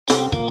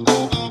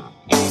Hello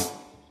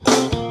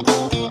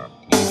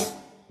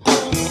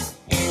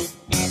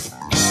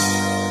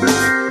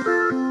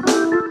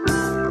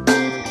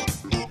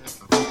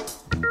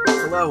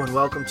and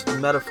welcome to the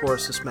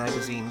Metaphorosis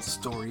Magazine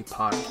Story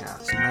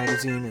Podcast. The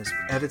magazine is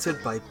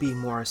edited by B.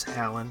 Morris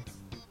Allen.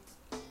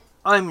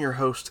 I'm your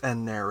host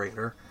and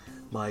narrator,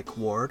 Mike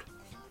Ward.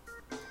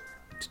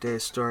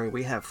 Today's story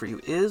we have for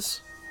you is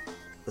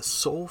The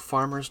Soul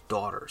Farmer's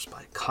Daughters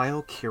by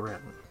Kyle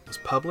Kieran. It was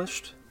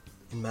published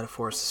in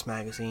Metaphorosis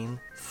Magazine,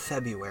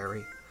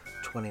 February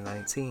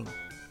 2019.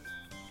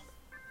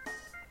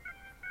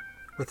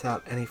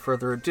 Without any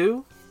further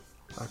ado,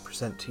 I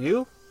present to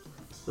you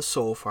The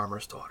Soul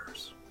Farmer's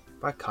Daughters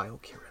by Kyle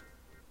Kieran.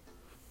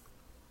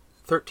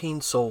 13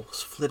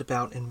 souls flit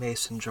about in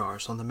mason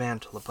jars on the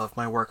mantel above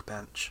my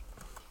workbench.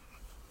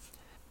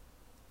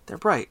 They're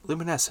bright,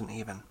 luminescent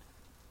even,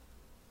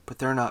 but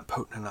they're not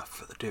potent enough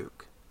for the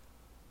Duke.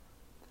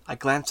 I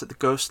glance at the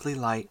ghostly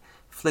light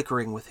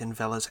flickering within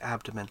Vela's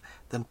abdomen,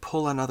 then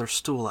pull another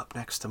stool up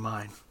next to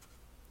mine.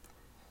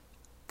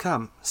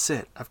 Come,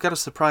 sit, I've got a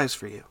surprise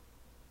for you.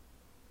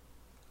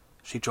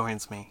 She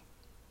joins me.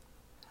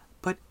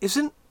 But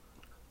isn't...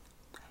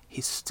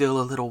 He's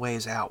still a little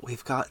ways out.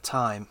 We've got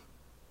time.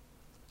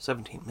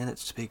 17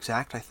 minutes to be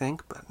exact, I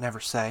think, but never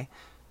say.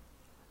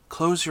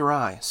 Close your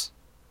eyes.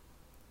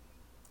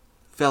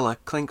 Vela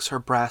clinks her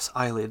brass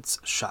eyelids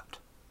shut.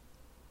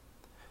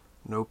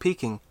 No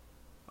peeking,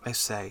 I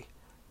say,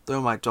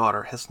 though my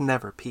daughter has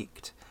never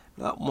peeked,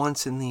 not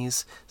once in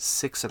these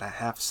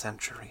 6.5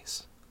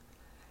 centuries.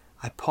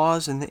 I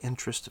pause in the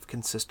interest of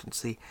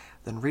consistency,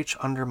 then reach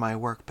under my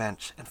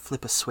workbench and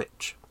flip a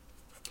switch.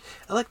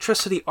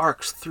 Electricity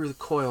arcs through the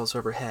coils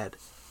overhead,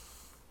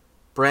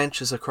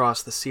 branches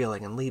across the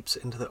ceiling, and leaps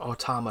into the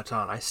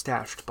automaton I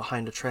stashed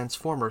behind a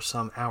transformer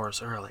some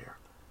hours earlier.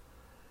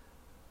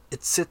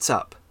 It sits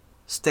up,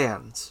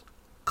 stands,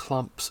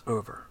 clumps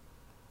over.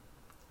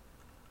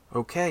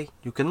 Okay,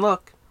 you can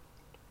look.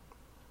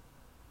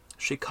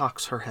 She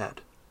cocks her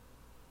head.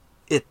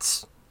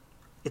 It's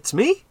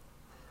me?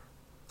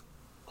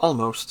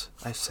 Almost,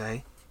 I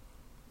say.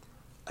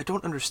 I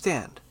don't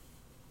understand.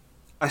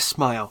 I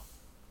smile.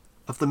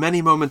 Of the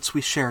many moments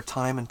we share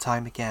time and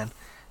time again,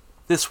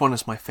 this one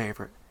is my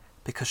favorite,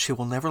 because she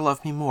will never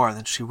love me more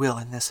than she will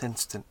in this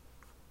instant.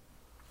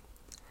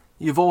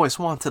 You've always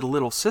wanted a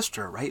little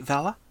sister, right,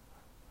 Vela?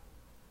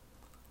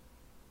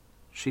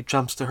 She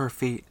jumps to her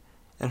feet,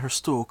 and her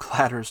stool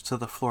clatters to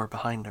the floor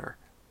behind her.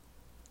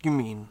 You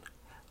mean,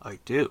 I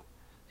do.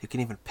 You can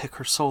even pick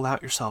her soul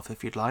out yourself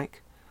if you'd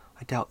like.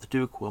 I doubt the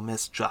Duke will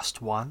miss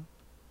just one.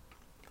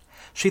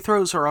 She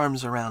throws her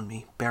arms around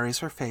me, buries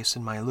her face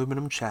in my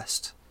aluminum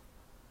chest.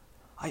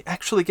 I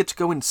actually get to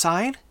go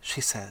inside?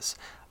 She says.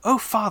 Oh,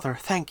 Father,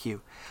 thank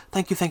you.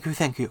 Thank you, thank you,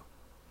 thank you.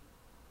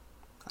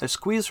 I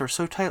squeeze her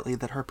so tightly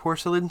that her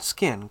porcelain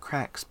skin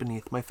cracks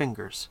beneath my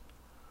fingers.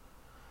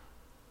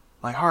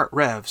 My heart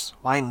revs,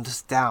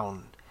 winds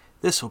down.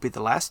 This will be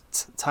the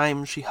last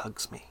time she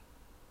hugs me.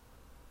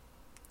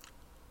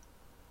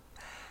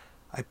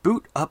 I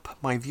boot up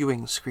my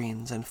viewing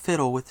screens and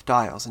fiddle with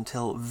dials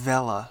until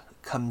Vela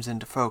comes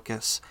into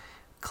focus,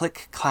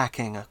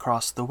 click-clacking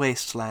across the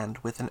wasteland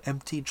with an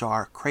empty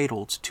jar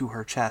cradled to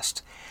her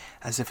chest,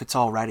 as if it's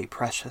already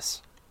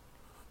precious.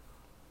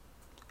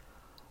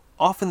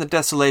 Off in the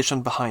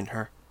desolation behind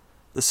her,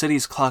 the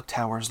city's clock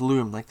towers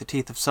loom like the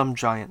teeth of some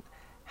giant,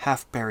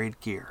 half-buried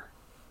gear.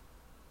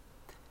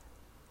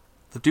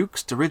 The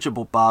Duke's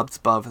dirigible bobs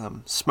above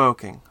them,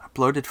 smoking, a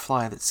bloated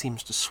fly that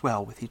seems to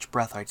swell with each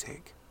breath I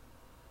take.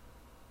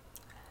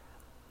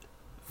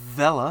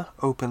 Vela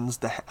opens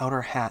the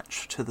outer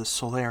hatch to the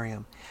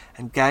solarium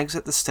and gags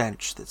at the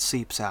stench that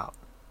seeps out,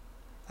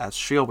 as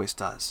she always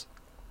does,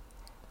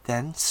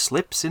 then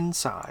slips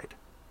inside.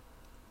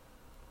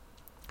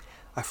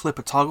 I flip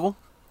a toggle,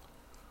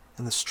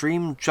 and the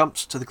stream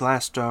jumps to the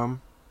glass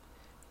dome,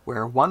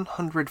 where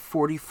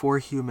 144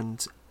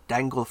 humans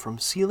dangle from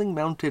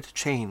ceiling-mounted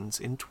chains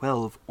in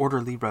 12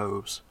 orderly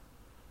rows.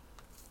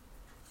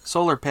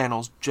 Solar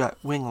panels jut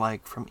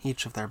wing-like from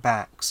each of their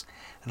backs,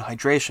 and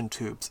hydration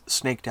tubes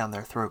snake down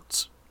their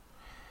throats.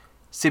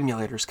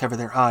 Simulators cover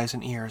their eyes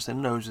and ears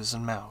and noses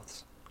and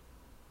mouths.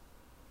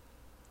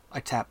 I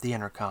tap the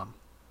intercom.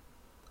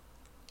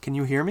 Can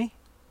you hear me?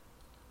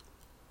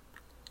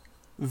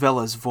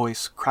 Vela's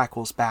voice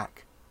crackles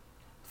back.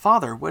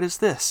 Father, what is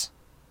this?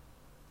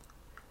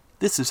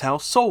 This is how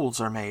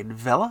souls are made,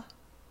 Vela.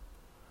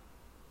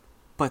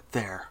 But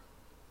they're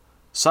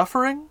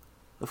suffering?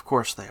 Of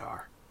course they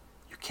are.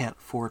 You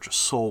can't forge a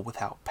soul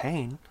without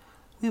pain.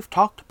 We've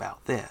talked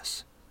about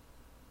this.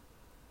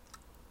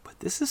 But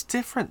this is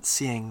different,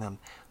 seeing them.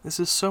 This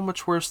is so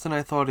much worse than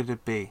I thought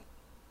it'd be.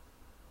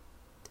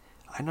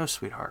 I know,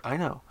 sweetheart, I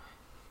know.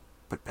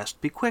 But best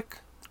be quick.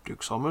 The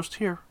Duke's almost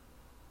here.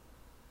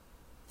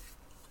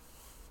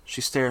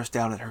 She stares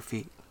down at her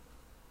feet.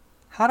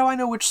 How do I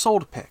know which soul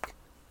to pick?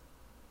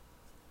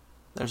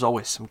 There's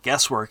always some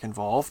guesswork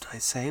involved, I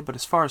say, but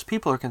as far as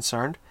people are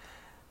concerned,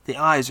 the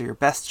eyes are your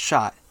best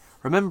shot.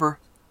 Remember,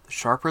 the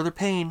sharper the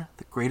pain,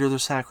 the greater the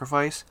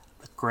sacrifice,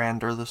 the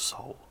grander the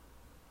soul.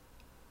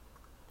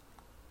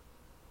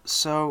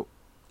 So,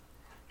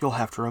 you'll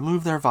have to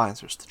remove their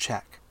visors to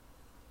check.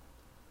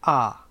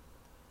 Ah.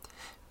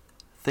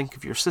 Think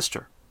of your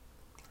sister.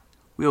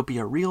 We'll be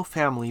a real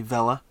family,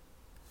 Vela.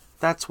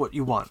 That's what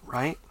you want,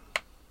 right?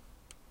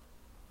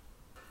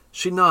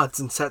 She nods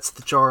and sets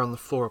the jar on the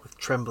floor with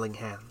trembling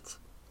hands.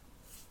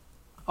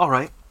 All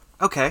right,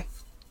 okay.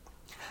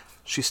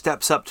 She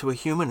steps up to a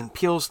human and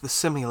peels the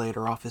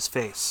simulator off his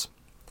face.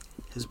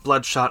 His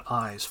bloodshot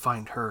eyes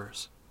find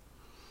hers.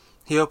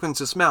 He opens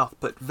his mouth,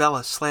 but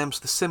Vela slams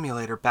the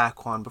simulator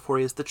back on before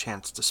he has the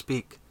chance to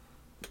speak.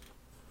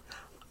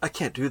 I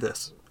can't do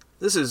this.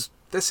 This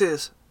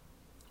is...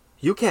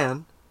 You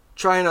can.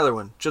 Try another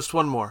one. Just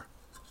one more.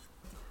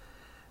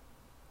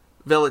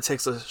 Vela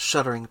takes a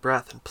shuddering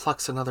breath and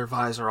plucks another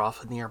visor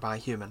off a nearby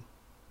human.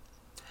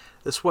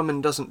 This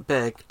woman doesn't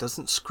beg,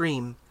 doesn't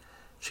scream.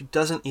 She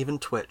doesn't even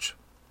twitch.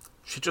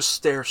 She just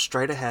stares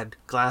straight ahead,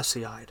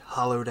 glassy-eyed,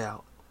 hollowed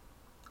out.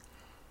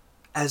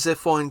 As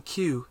if on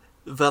cue,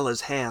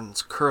 Vela's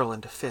hands curl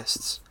into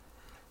fists.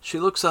 She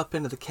looks up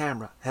into the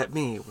camera, at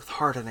me, with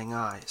hardening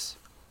eyes.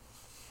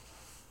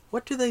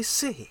 What do they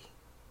see?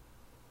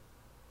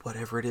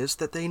 Whatever it is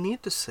that they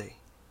need to see.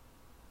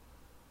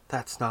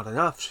 That's not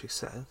enough, she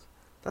says.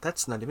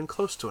 That's not even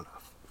close to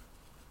enough.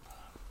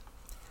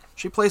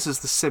 She places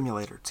the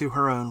simulator to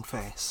her own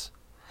face.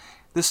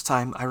 This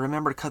time, I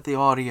remember to cut the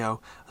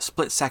audio a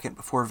split second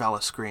before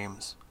Vela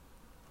screams.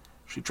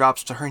 She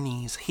drops to her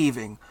knees,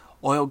 heaving,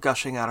 oil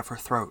gushing out of her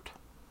throat.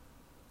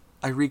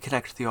 I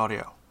reconnect the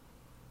audio.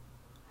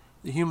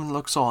 The human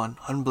looks on,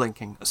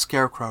 unblinking, a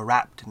scarecrow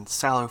wrapped in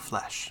sallow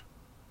flesh.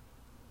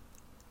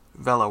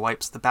 Vela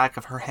wipes the back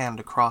of her hand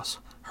across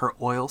her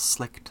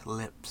oil-slicked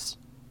lips.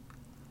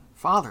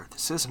 Father,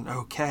 this isn't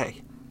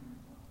okay.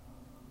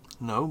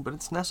 No, but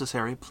it's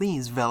necessary.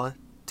 Please, Vela,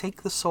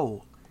 take the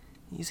soul.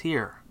 He's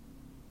here.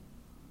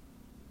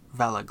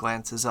 Vela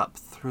glances up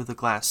through the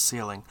glass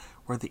ceiling,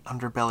 where the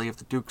underbelly of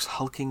the Duke's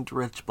hulking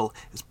dirigible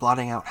is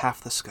blotting out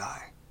half the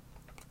sky.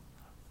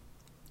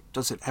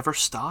 Does it ever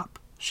stop?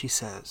 She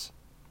says.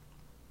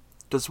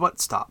 Does what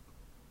stop?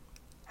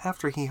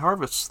 After he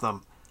harvests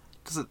them,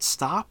 does it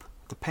stop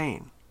the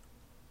pain?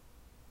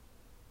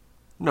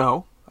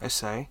 No, I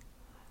say,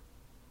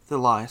 the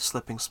lie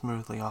slipping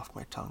smoothly off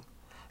my tongue.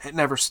 It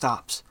never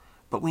stops,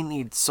 but we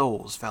need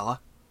souls,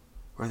 Vela.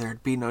 Where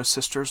there'd be no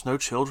sisters, no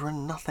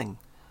children, nothing.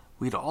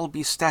 We'd all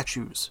be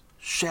statues,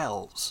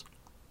 shells.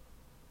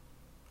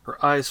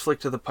 Her eyes flick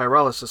to the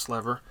pyrolysis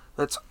lever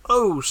that's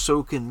oh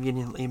so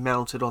conveniently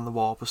mounted on the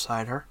wall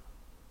beside her.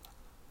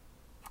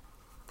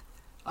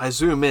 I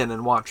zoom in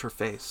and watch her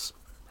face.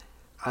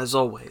 As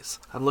always,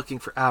 I'm looking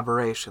for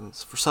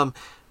aberrations, for some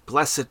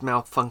blessed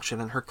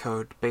malfunction in her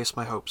code to base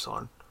my hopes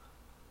on.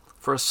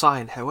 For a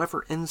sign,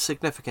 however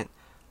insignificant,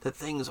 that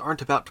things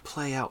aren't about to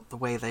play out the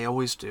way they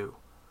always do.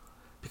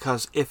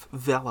 Because if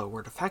Vela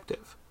were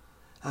defective,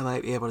 I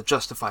might be able to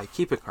justify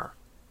keeping her.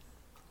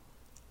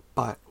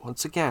 But,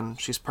 once again,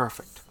 she's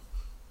perfect.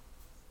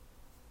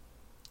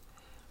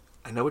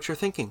 I know what you're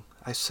thinking,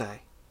 I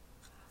say.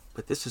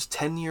 But this is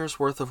 10 years'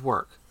 worth of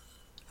work.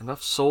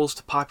 Enough souls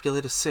to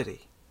populate a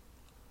city.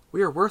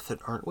 We are worth it,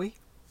 aren't we?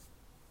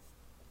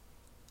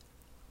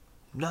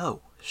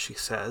 No, she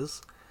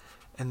says,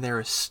 and there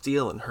is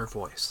steel in her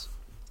voice.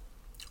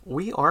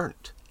 We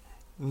aren't.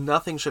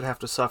 Nothing should have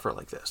to suffer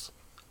like this.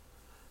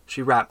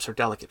 She wraps her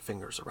delicate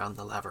fingers around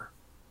the lever.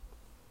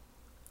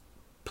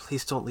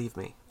 Please don't leave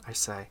me, I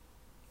say.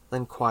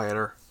 Then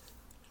quieter.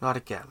 Not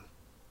again.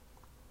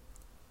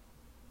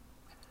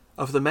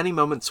 Of the many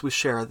moments we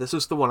share, this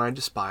is the one I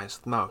despise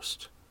the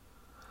most.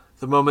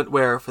 The moment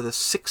where, for the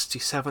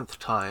 67th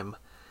time,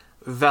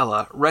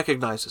 Vela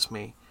recognizes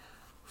me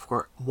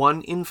for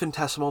one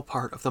infinitesimal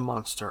part of the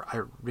monster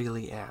I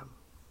really am.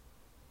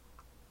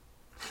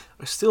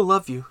 I still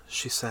love you,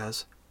 she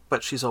says,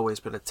 but she's always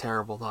been a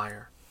terrible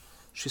liar.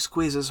 She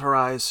squeezes her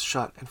eyes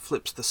shut and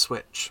flips the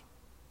switch.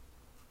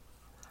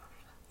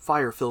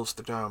 Fire fills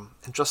the dome,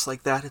 and just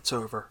like that, it's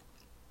over.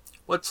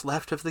 What's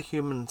left of the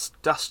humans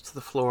dust to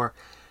the floor.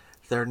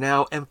 Their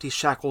now empty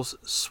shackles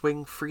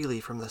swing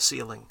freely from the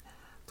ceiling.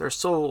 Their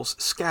souls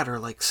scatter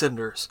like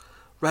cinders,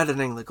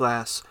 reddening the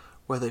glass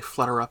where they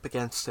flutter up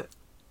against it.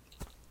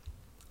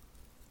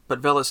 But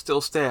Vela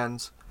still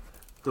stands,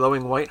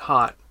 glowing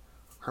white-hot,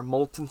 her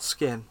molten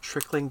skin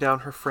trickling down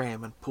her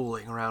frame and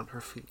pooling around her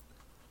feet.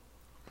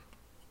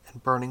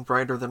 And burning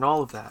brighter than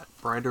all of that,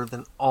 brighter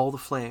than all the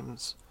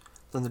flames,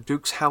 than the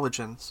Duke's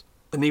halogens,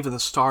 and even the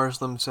stars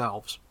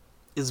themselves,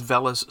 is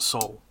Vela's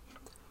soul,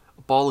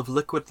 a ball of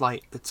liquid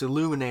light that's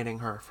illuminating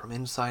her from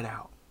inside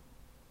out.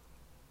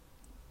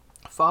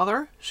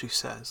 Father, she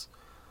says,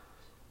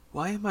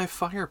 why am I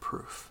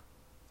fireproof?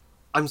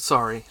 I'm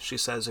sorry, she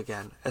says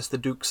again, as the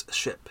Duke's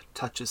ship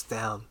touches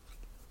down.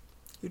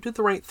 You did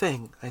the right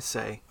thing, I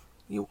say.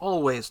 You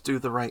always do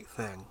the right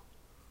thing.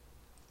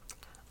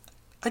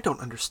 I don't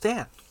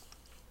understand.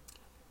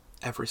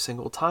 Every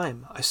single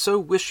time. I so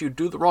wish you'd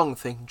do the wrong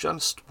thing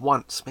just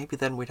once. Maybe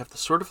then we'd have the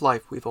sort of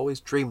life we've always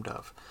dreamed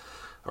of.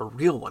 A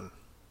real one.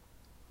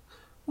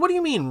 What do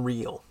you mean,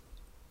 real?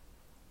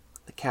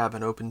 The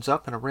cabin opens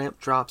up and a ramp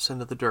drops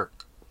into the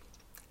dirt.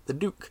 The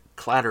Duke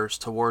clatters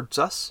towards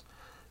us,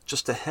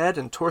 just a head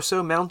and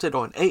torso mounted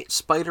on 8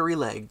 spidery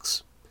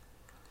legs.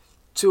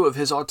 2 of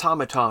his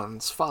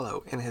automatons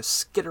follow in his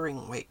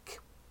skittering wake.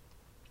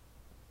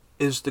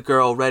 Is the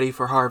girl ready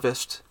for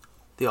harvest?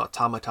 The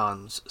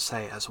automatons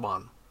say as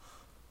one.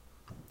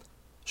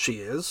 She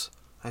is,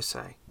 I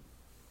say.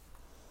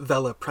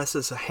 Vela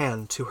presses a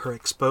hand to her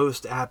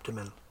exposed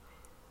abdomen.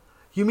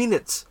 You mean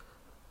it's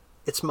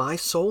my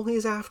soul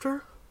he's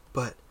after?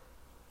 But...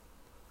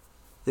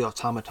 The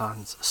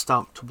automatons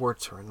stomp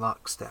towards her in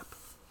lockstep.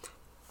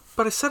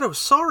 But I said I was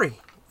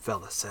sorry,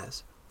 Vela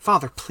says.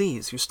 Father,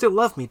 please, you still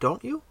love me,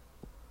 don't you?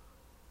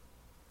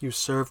 You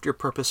served your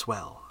purpose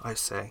well, I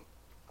say.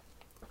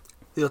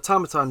 The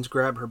automatons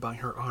grab her by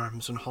her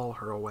arms and haul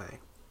her away.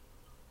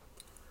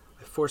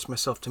 I force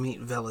myself to meet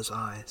Vela's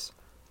eyes,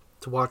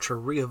 to watch her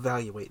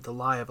reevaluate the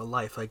lie of a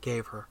life I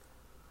gave her,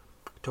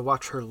 to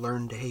watch her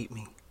learn to hate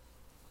me.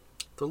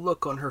 The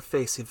look on her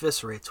face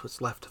eviscerates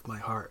what's left of my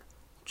heart,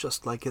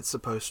 just like it's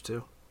supposed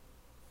to.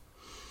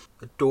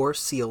 The door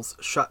seals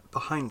shut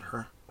behind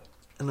her,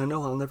 and I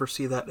know I'll never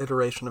see that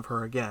iteration of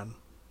her again.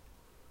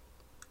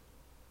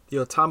 The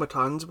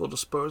automatons will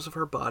dispose of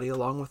her body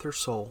along with her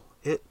soul.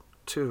 It,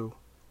 too,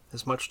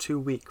 is much too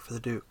weak for the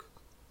Duke.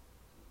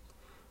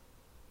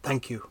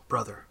 Thank you,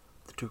 brother,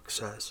 the Duke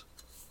says.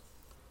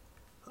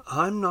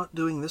 I'm not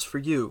doing this for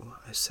you,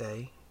 I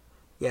say,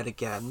 yet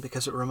again,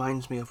 because it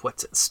reminds me of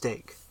what's at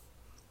stake.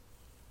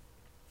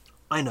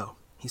 I know,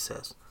 he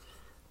says,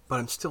 but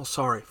I'm still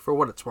sorry for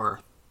what it's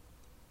worth.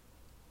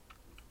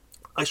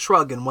 I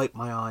shrug and wipe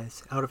my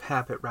eyes, out of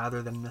habit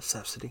rather than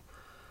necessity.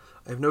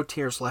 I have no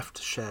tears left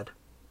to shed.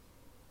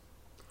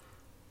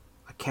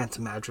 I can't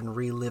imagine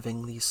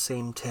reliving these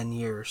same 10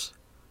 years,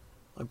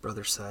 my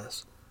brother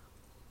says,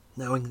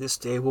 knowing this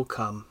day will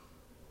come.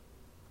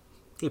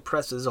 He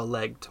presses a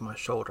leg to my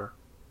shoulder.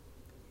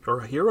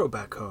 You're a hero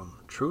back home,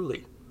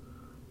 truly.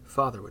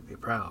 Father would be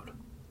proud.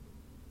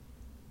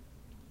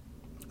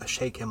 I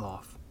shake him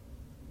off.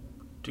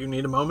 Do you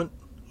need a moment?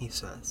 He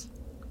says.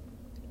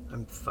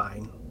 I'm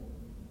fine.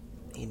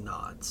 He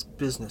nods.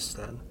 Business,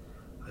 then.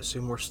 I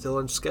assume we're still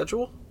on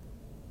schedule?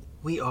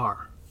 We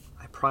are.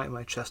 I pry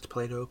my chest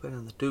plate open,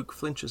 and the Duke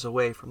flinches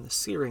away from the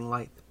searing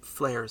light that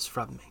flares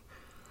from me.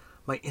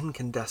 My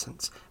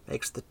incandescence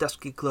makes the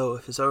dusky glow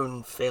of his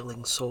own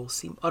failing soul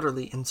seem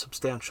utterly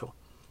insubstantial.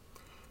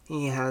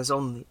 He has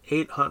only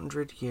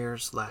 800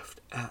 years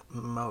left at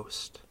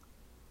most.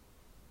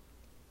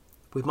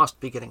 We must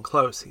be getting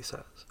close, he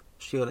says,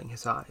 shielding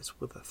his eyes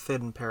with a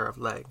thin pair of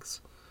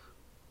legs.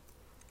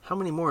 How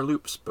many more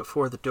loops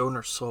before the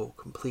donor's soul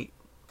complete?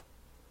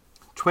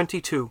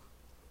 22,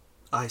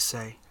 I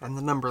say, and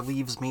the number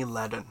leaves me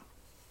leaden.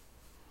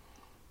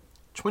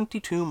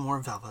 22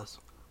 more Velas.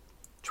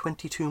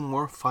 22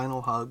 more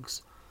final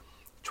hugs.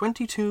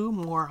 22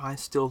 more I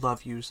still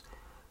love yous,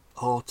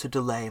 all to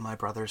delay my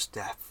brother's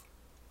death.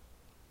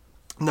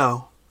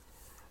 No,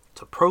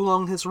 to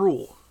prolong his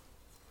rule.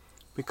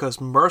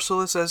 Because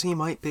merciless as he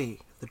might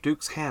be, the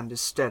Duke's hand is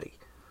steady,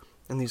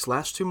 and these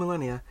last 2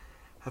 millennia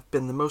have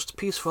been the most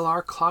peaceful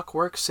our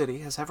clockwork city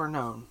has ever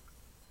known.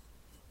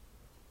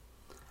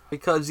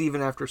 Because even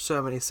after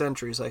so many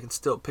centuries I can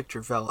still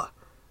picture Vela,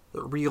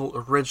 the real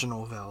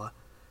original Vela,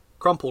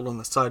 crumpled on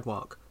the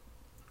sidewalk,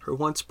 her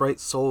once bright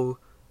soul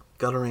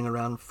guttering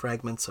around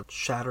fragments of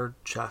shattered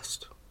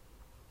chest.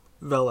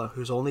 Vela,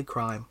 whose only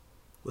crime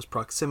was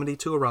proximity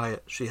to a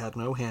riot she had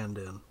no hand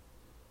in.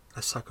 I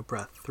suck a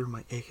breath through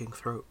my aching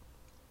throat.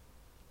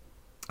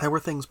 How were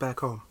things back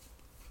home?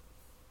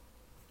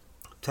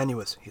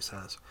 Tenuous, he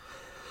says,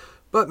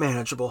 but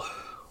manageable.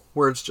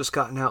 Word's just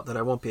gotten out that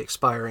I won't be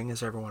expiring,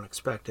 as everyone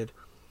expected.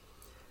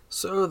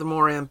 So the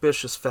more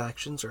ambitious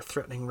factions are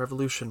threatening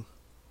revolution.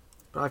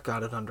 But I've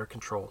got it under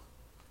control.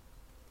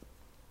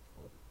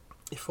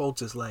 He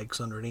folds his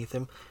legs underneath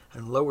him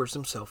and lowers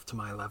himself to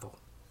my level.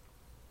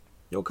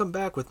 You'll come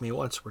back with me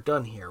once we're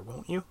done here,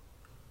 won't you?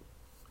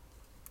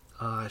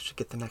 I should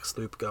get the next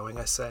loop going,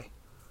 I say.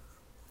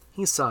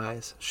 He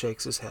sighs,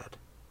 shakes his head.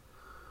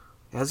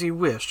 As you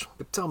wish,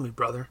 but tell me,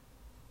 brother,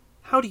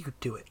 how do you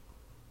do it?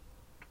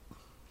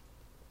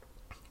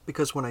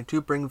 Because when I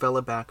do bring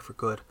Vela back for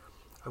good,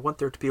 I want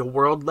there to be a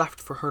world left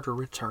for her to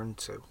return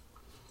to.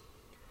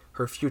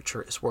 Her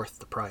future is worth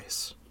the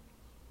price.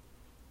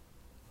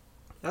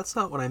 That's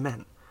not what I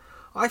meant.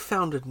 I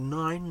founded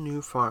 9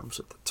 new farms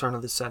at the turn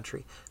of the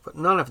century, but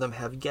none of them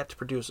have yet to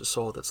produce a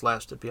soul that's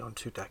lasted beyond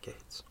 2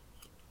 decades.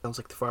 Sounds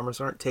like the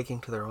farmers aren't taking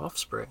to their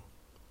offspring.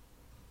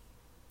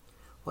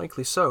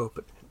 Likely so,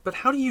 but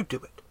how do you do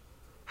it?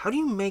 How do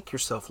you make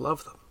yourself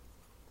love them?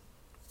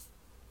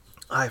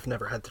 I've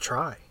never had to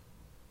try.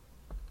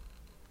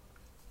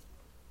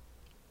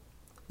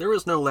 There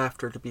is no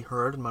laughter to be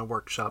heard in my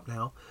workshop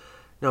now,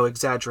 no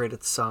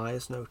exaggerated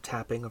sighs, no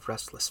tapping of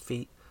restless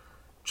feet,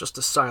 just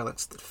a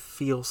silence that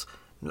feels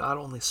not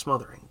only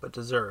smothering, but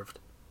deserved.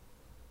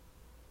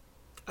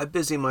 I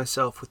busy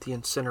myself with the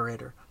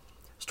incinerator,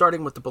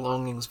 starting with the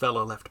belongings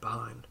Vela left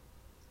behind.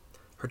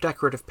 Her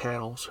decorative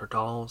panels, her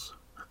dolls,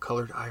 her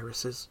colored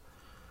irises,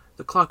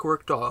 the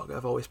clockwork dog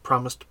I've always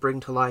promised to bring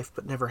to life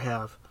but never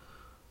have.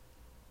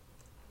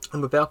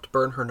 I'm about to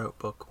burn her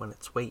notebook when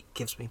its weight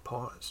gives me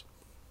pause.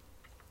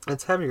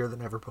 It's heavier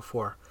than ever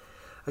before.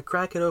 I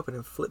crack it open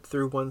and flip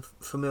through one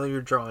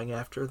familiar drawing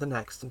after the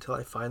next until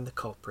I find the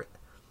culprit.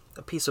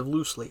 A piece of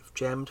loose leaf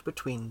jammed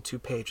between 2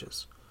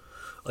 pages.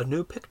 A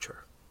new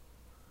picture.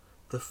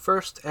 The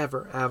first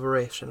ever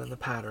aberration in the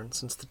pattern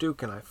since the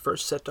Duke and I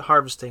first set to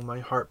harvesting my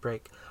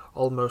heartbreak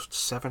almost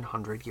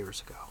 700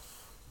 years ago.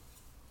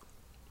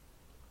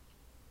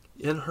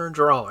 In her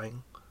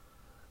drawing,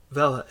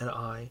 Vela and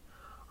I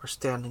are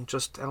standing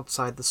just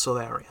outside the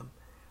solarium,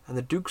 and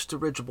the Duke's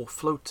dirigible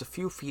floats a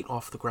few feet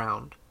off the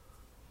ground.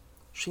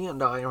 She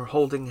and I are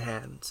holding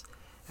hands,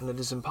 and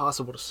it is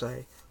impossible to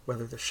say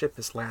whether the ship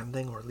is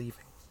landing or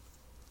leaving.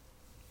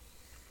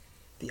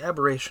 The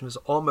aberration is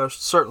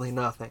almost certainly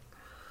nothing.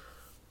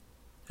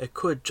 It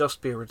could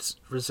just be a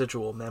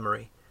residual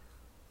memory,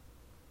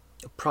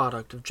 a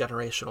product of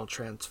generational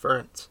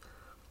transference,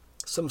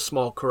 some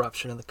small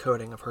corruption in the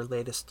coding of her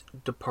latest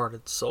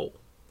departed soul.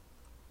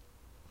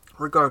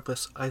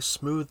 Regardless, I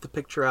smooth the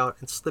picture out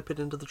and slip it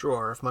into the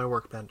drawer of my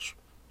workbench.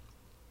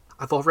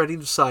 I've already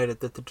decided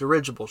that the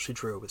dirigible she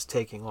drew is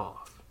taking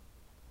off.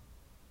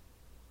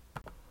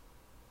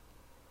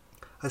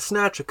 I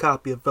snatch a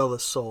copy of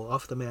Vela's soul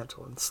off the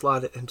mantel and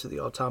slide it into the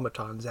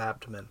automaton's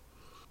abdomen.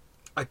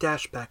 I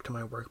dash back to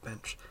my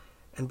workbench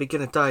and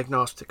begin a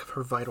diagnostic of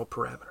her vital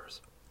parameters.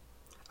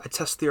 I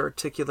test the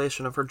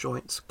articulation of her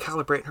joints,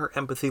 calibrate her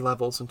empathy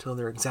levels until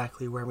they're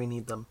exactly where we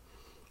need them.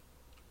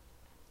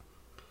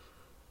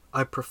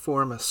 I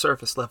perform a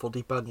surface-level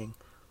debugging,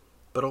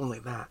 but only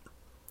that.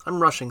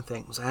 I'm rushing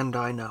things, and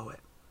I know it.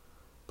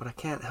 But I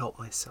can't help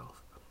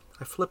myself.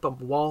 I flip a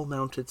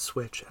wall-mounted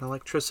switch, and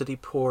electricity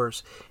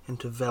pours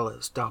into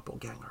Vela's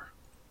doppelganger.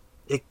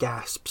 It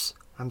gasps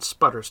and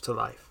sputters to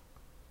life.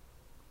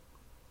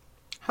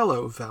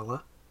 "Hello,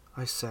 Vela,"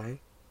 I say.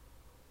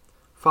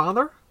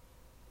 "Father?"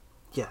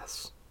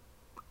 "Yes,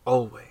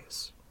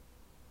 always."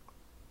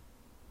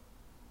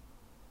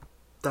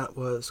 That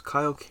was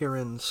Kyle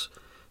Kieran's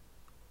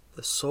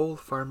The Soul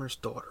Farmer's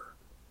Daughter.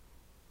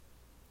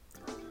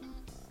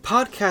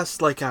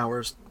 Podcasts like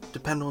ours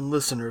depend on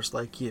listeners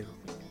like you.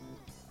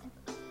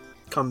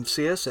 Come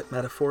see us at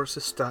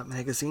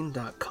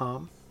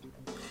metaphorosis.magazine.com.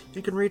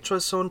 You can reach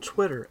us on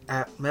Twitter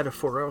at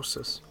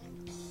Metaphorosis.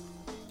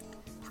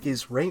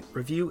 Please rate,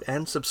 review,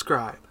 and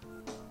subscribe.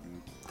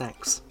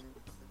 Thanks.